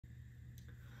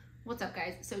What's up,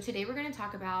 guys? So today we're going to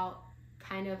talk about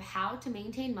kind of how to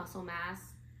maintain muscle mass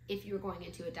if you're going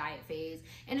into a diet phase,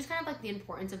 and just kind of like the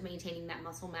importance of maintaining that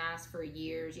muscle mass for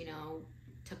years,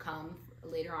 to come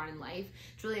later on in life.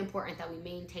 It's really important that we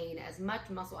maintain as much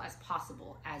muscle as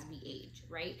possible as we age,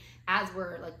 right? As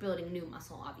we're like building new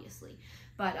muscle, obviously.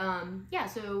 But yeah,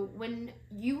 so when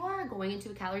you are going into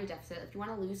a calorie deficit, if you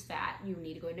want to lose fat, you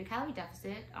need to go into a calorie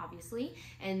deficit, obviously.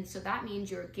 And so that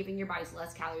means you're giving your body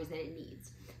less calories than it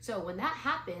needs. So when that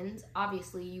happens,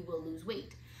 obviously you will lose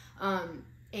weight.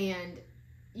 And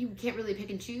you can't really pick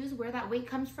and choose where that weight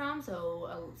comes from.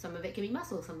 So some of it can be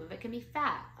muscle, some of it can be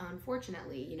fat.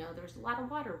 Unfortunately, there's a lot of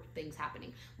water things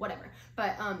happening, whatever.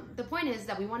 But the point is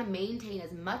that we want to maintain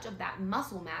as much of that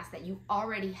muscle mass that you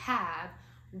already have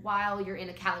while you're in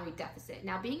a calorie deficit.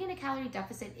 Now, being in a calorie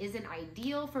deficit isn't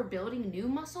ideal for building new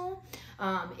muscle.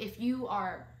 If you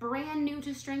are brand new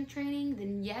to strength training,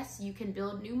 then yes, you can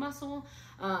build new muscle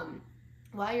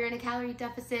while you're in a calorie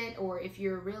deficit, or if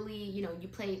you're really, you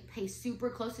pay super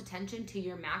close attention to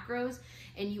your macros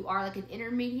and you are like an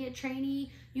intermediate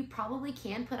trainee, you probably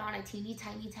can put on a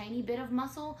tiny bit of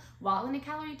muscle while in a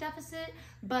calorie deficit.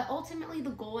 But ultimately the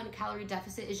goal in a calorie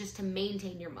deficit is just to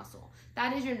maintain your muscle.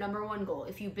 That is your number one goal.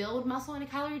 If you build muscle in a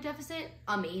calorie deficit,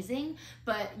 amazing,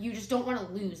 but you just don't want to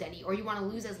lose any, or you want to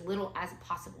lose as little as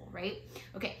possible, right?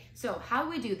 Okay, so how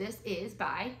we do this is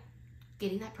by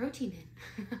getting that protein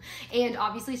in and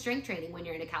obviously strength training when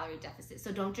you're in a calorie deficit.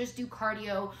 So don't just do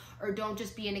cardio, or don't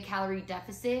just be in a calorie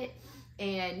deficit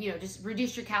and just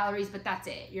reduce your calories, but that's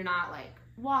it. You're not like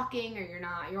walking, or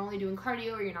you're only doing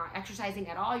cardio, or you're not exercising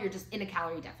at all. You're just in a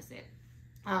calorie deficit,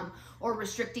 or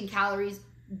restricting calories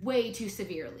way too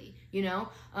severely. You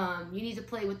need to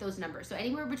play with those numbers. So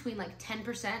anywhere between like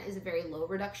 10% is a very low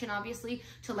reduction, obviously,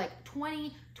 to like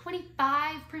 25%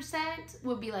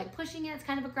 would be like pushing it. It's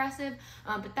kind of aggressive,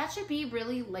 but that should be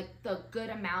really like the good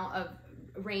amount of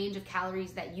range of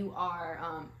calories that you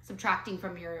are subtracting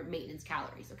from your maintenance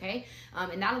calories, okay?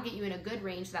 And that'll get you in a good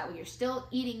range, so that way you're still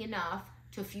eating enough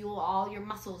to fuel all your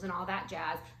muscles and all that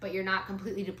jazz, but you're not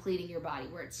completely depleting your body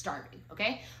where it's starving,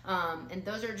 okay? And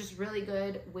those are just really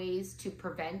good ways to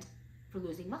prevent for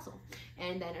losing muscle.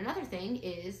 And then another thing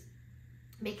is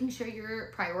making sure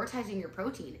you're prioritizing your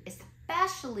protein,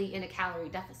 especially in a calorie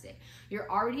deficit. You're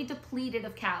already depleted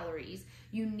of calories.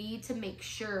 You need to make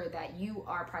sure that you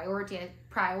are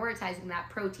prioritizing that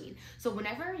protein. So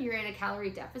whenever you're in a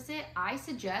calorie deficit, I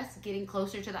suggest getting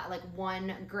closer to that like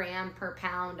 1 gram per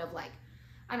pound of like,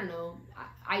 I don't know,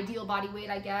 ideal body weight,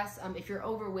 I guess. If you're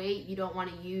overweight, you don't want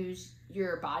to use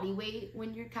your body weight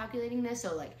when you're calculating this.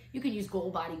 So like you can use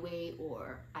goal body weight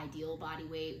or ideal body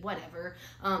weight, whatever,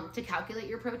 to calculate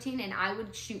your protein. And I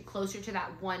would shoot closer to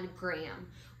that 1 gram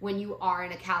when you are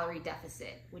in a calorie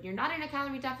deficit. When you're not in a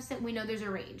calorie deficit, we know there's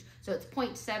a range. So it's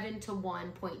 0.7 to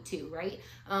 1.2, right?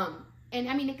 And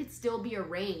I mean, it could still be a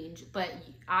range, but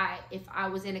if I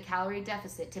was in a calorie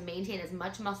deficit, to maintain as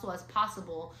much muscle as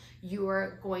possible,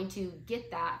 you're going to get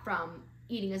that from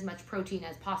eating as much protein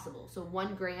as possible. So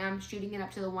 1 gram, shooting it up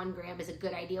to the 1 gram is a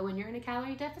good idea when you're in a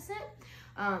calorie deficit.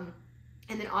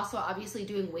 And then also obviously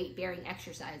doing weight-bearing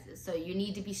exercises. So you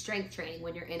need to be strength training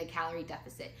when you're in a calorie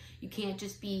deficit. You can't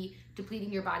just be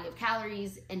depleting your body of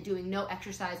calories and doing no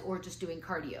exercise, or just doing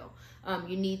cardio.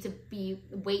 You need to be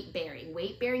weight-bearing.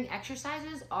 Weight-bearing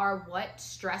exercises are what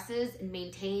stresses and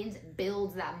maintains,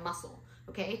 builds that muscle.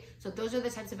 Okay, so those are the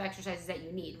types of exercises that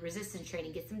you need. Resistance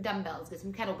training, get some dumbbells, get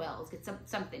some kettlebells, get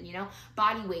something,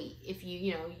 body weight, if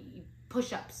you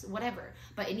push-ups, whatever,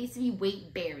 but it needs to be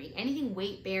weight-bearing. Anything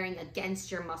weight-bearing against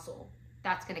your muscle,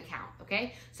 that's gonna count,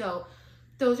 okay? So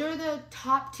those are the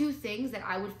top 2 things that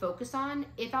I would focus on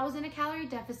if I was in a calorie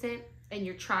deficit and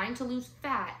you're trying to lose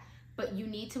fat, but you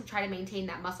need to try to maintain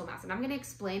that muscle mass. And I'm gonna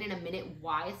explain in a minute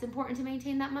why it's important to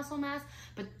maintain that muscle mass,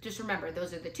 but just remember,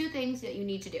 those are the 2 things that you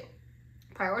need to do.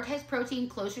 Prioritize protein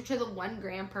closer to the 1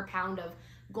 gram per pound of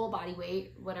goal body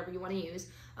weight, whatever you wanna use,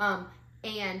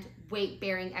 and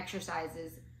weight-bearing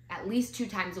exercises at least 2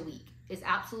 times a week is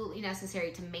absolutely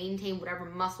necessary to maintain whatever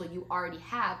muscle you already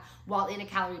have while in a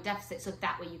calorie deficit, so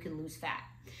that way you can lose fat.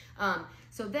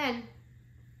 So then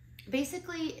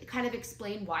basically kind of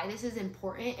explain why this is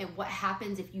important and what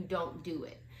happens if you don't do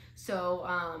it.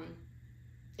 So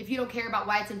if you don't care about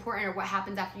why it's important or what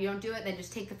happens after you don't do it, then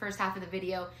just take the first half of the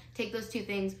video, take those 2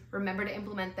 things, remember to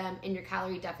implement them in your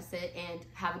calorie deficit, and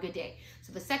have a good day.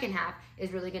 So the second half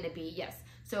is really gonna be, yes,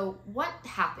 so what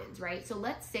happens, right? So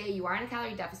let's say you are in a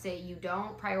calorie deficit, you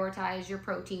don't prioritize your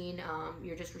protein,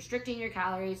 you're just restricting your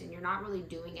calories and you're not really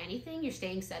doing anything, you're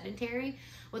staying sedentary.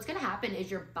 What's gonna happen is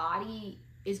your body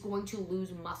is going to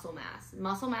lose muscle mass.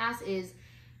 Muscle mass is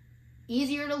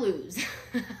easier to lose.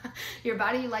 Your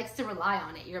body likes to rely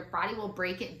on it. Your body will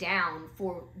break it down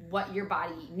for what your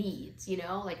body needs, you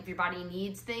know? Like if your body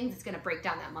needs things, it's gonna break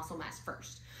down that muscle mass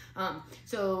first.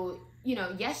 So, you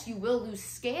know, yes, you will lose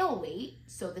scale weight.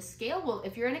 So the scale will,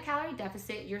 if you're in a calorie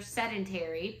deficit, you're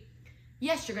sedentary,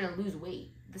 yes, you're gonna lose weight.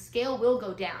 The scale will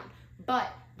go down,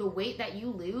 but the weight that you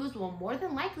lose will more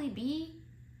than likely be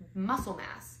muscle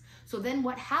mass. So then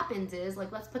what happens is,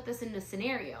 like, let's put this in a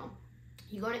scenario.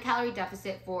 You go in a calorie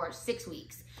deficit for 6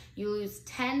 weeks. You lose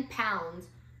 10 pounds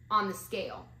on the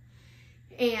scale.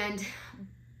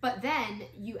 But then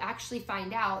you actually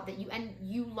find out that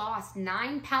you lost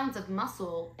 9 pounds of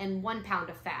muscle and 1 pound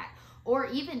of fat. Or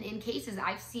even in cases,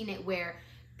 I've seen it where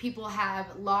people have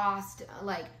lost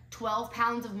like 12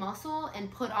 pounds of muscle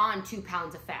and put on 2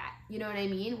 pounds of fat. You know what I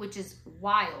mean? Which is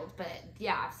wild, but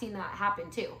yeah, I've seen that happen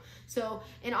too. So,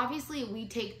 and obviously we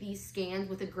take these scans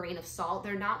with a grain of salt.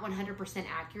 They're not 100%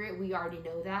 accurate. We already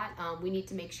know that. We need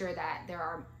to make sure that there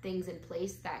are things in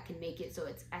place that can make it so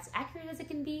it's as accurate as it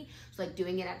can be. So like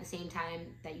doing it at the same time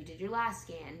that you did your last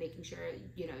scan, making sure,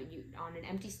 you know, you on an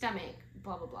empty stomach,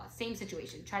 blah, blah, blah. Same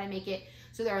situation. Try to make it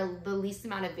so there are the least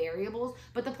amount of variables.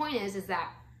 But the point is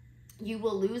that you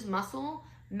will lose muscle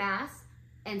mass,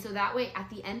 and so that way at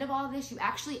the end of all of this, you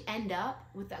actually end up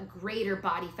with a greater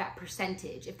body fat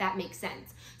percentage, if that makes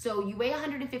sense. So you weigh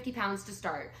 150 pounds to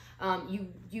start.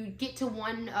 You get to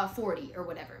 140 or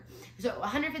whatever. So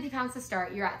 150 pounds to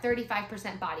start, you're at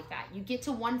 35% body fat. You get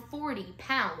to 140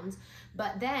 pounds,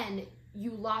 but then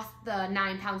you lost the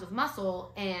 9 pounds of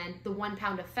muscle and the 1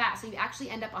 pound of fat. So you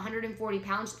actually end up 140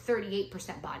 pounds,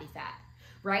 38% body fat.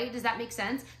 Right? Does that make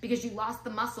sense? Because you lost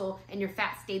the muscle and your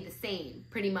fat stayed the same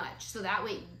pretty much. So that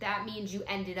way, that means you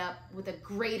ended up with a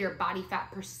greater body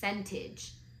fat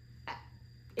percentage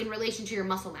in relation to your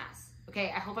muscle mass.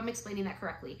 Okay, I hope I'm explaining that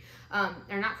correctly.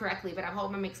 Or not correctly, but I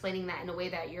hope I'm explaining that in a way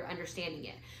that you're understanding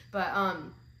it. But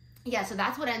yeah, so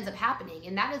that's what ends up happening.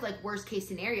 And that is like worst case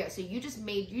scenario. So you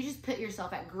just put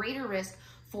yourself at greater risk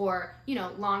for, you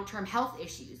know, long-term health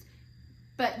issues.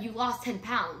 But you lost 10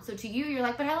 pounds. So to you, you're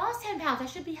like, but I lost 10 pounds. I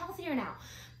should be healthier now.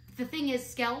 The thing is,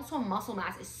 skeletal muscle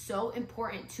mass is so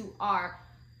important to our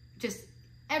just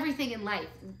everything in life.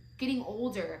 Getting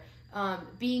older,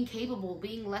 being capable,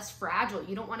 being less fragile.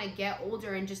 You don't want to get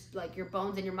older and just like your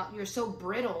bones and you're so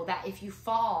brittle that if you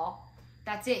fall,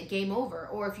 that's it, game over.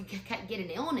 Or if you get an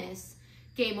illness,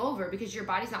 game over, because your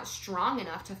body's not strong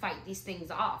enough to fight these things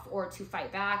off or to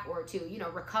fight back or to, you know,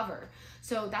 recover.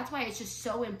 So that's why it's just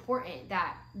so important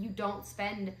that you don't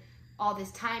spend all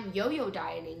this time yo-yo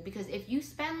dieting, because if you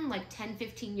spend like 10,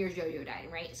 15 years yo-yo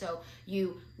dieting, right? So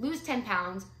you lose 10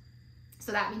 pounds,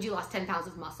 so that means you lost 10 pounds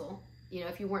of muscle. You know,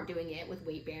 if you weren't doing it with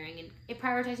weight bearing and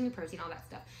prioritizing your protein, all that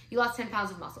stuff, you lost 10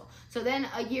 pounds of muscle. So then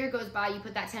a year goes by, you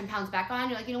put that 10 pounds back on,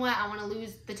 you're like, you know what? I want to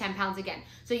lose the 10 pounds again.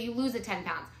 So you lose the 10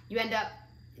 pounds. You end up,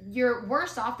 you're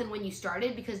worse off than when you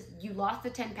started because you lost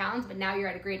the 10 pounds, but now you're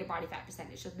at a greater body fat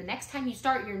percentage. So the next time you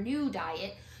start your new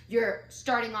diet, you're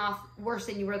starting off worse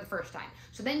than you were the first time.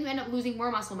 So then you end up losing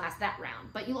more muscle mass that round,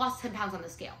 but you lost 10 pounds on the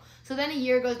scale. So then a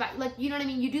year goes by, like, you know what I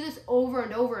mean? You do this over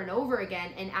and over and over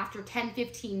again. And after 10,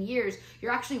 15 years,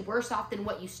 you're actually worse off than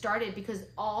what you started because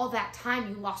all that time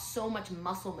you lost so much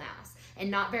muscle mass and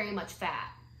not very much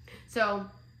fat. So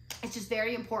it's just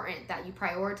very important that you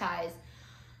prioritize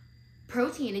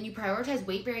protein and you prioritize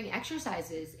weight-bearing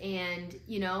exercises. And,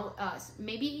 you know,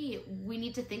 maybe we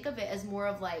need to think of it as more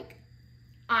of like,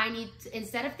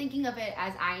 instead of thinking of it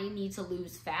as I need to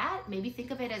lose fat, maybe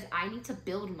think of it as I need to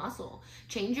build muscle.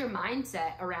 Change your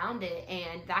mindset around it,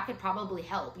 and that could probably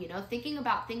help. You know, thinking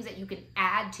about things that you can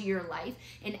add to your life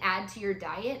and add to your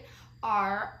diet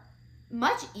are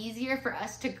much easier for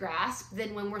us to grasp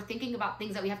than when we're thinking about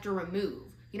things that we have to remove.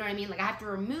 You know what I mean? Like, I have to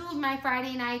remove my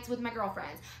Friday nights with my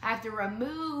girlfriends. I have to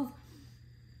remove,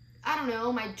 I don't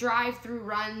know, my drive-through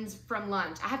runs from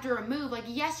lunch. I have to remove, like,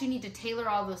 yes, you need to tailor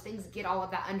all those things, get all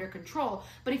of that under control.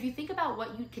 But if you think about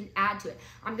what you can add to it,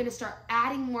 I'm going to start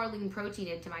adding more lean protein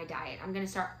into my diet. I'm going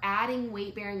to start adding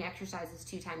weight-bearing exercises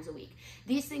 2 times a week.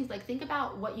 These things, like, think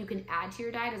about what you can add to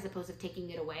your diet as opposed to taking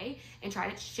it away, and try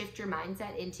to shift your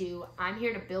mindset into, I'm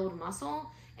here to build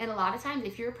muscle. And a lot of times,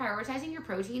 if you're prioritizing your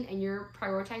protein and you're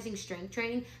prioritizing strength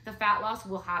training, the fat loss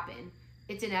will happen.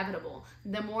 It's inevitable.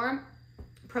 The more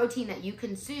protein that you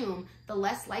consume, the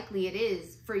less likely it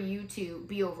is for you to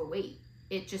be overweight.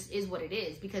 It just is what it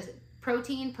is, because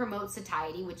protein promotes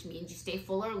satiety, which means you stay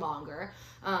fuller longer.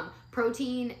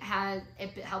 Protein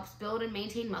helps build and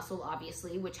maintain muscle,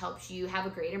 obviously, which helps you have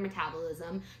a greater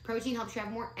metabolism. Protein helps you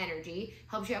have more energy,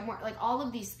 helps you have more, like, all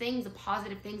of these things, the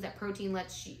positive things that protein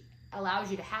lets you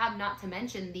allows you to have, not to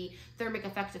mention the thermic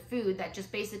effect of food that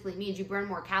just basically means you burn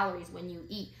more calories when you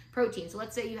eat protein. So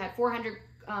let's say you had 400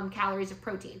 calories of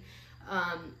protein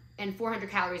and 400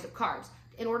 calories of carbs.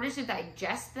 In order to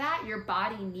digest that, your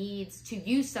body needs to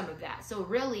use some of that. So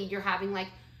really you're having like,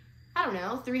 I don't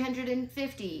know,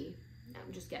 350,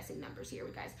 I'm just guessing numbers here,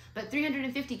 guys, but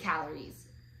 350 calories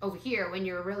over here when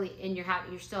you're really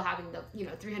you're still having the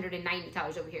 390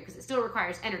 calories over here, because it still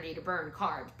requires energy to burn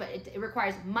carbs, but it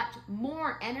requires much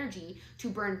more energy to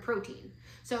burn protein.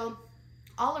 So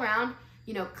all around,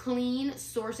 clean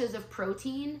sources of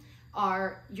protein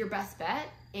are your best bet,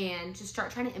 and just try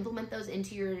to implement those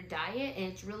into your diet.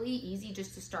 And it's really easy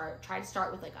just to try to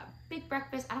start with like a big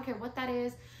breakfast. I don't care what that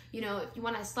is. If you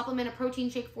want to supplement a protein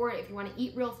shake for it, if you want to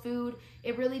eat real food,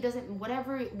 it really doesn't,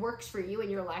 whatever works for you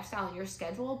and your lifestyle and your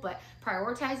schedule. But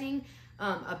prioritizing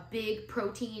a big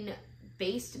protein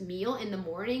based meal in the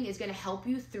morning is going to help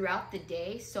you throughout the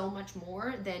day so much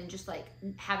more than just like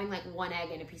having like one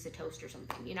egg and a piece of toast or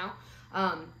something,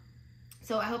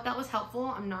 So I hope that was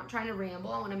helpful. I'm not trying to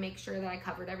ramble. I want to make sure that I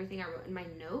covered everything I wrote in my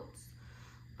notes.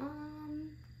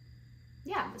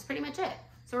 Yeah, that's pretty much it.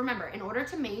 So remember, in order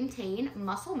to maintain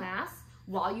muscle mass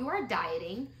while you are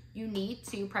dieting, you need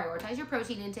to prioritize your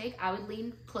protein intake. I would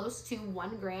lean close to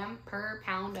 1 gram per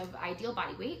pound of ideal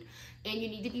body weight. And you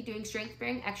need to be doing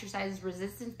strength-bearing exercises,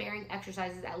 resistance-bearing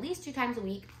exercises at least 2 times a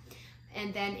week.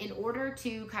 And then in order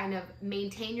to kind of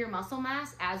maintain your muscle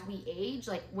mass as we age,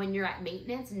 like when you're at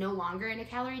maintenance, no longer in a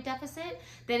calorie deficit,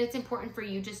 then it's important for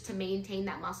you just to maintain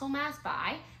that muscle mass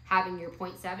by having your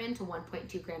 0.7 to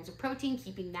 1.2 grams of protein,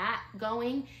 keeping that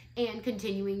going, and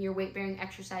continuing your weight-bearing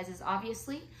exercises,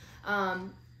 obviously.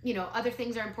 Other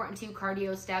things are important too,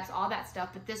 cardio, steps, all that stuff,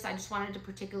 but I just wanted to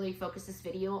particularly focus this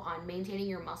video on maintaining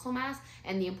your muscle mass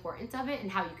and the importance of it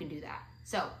and how you can do that.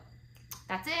 So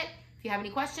that's it. If you have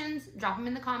any questions, drop them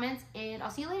in the comments, and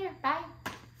I'll see you later. Bye.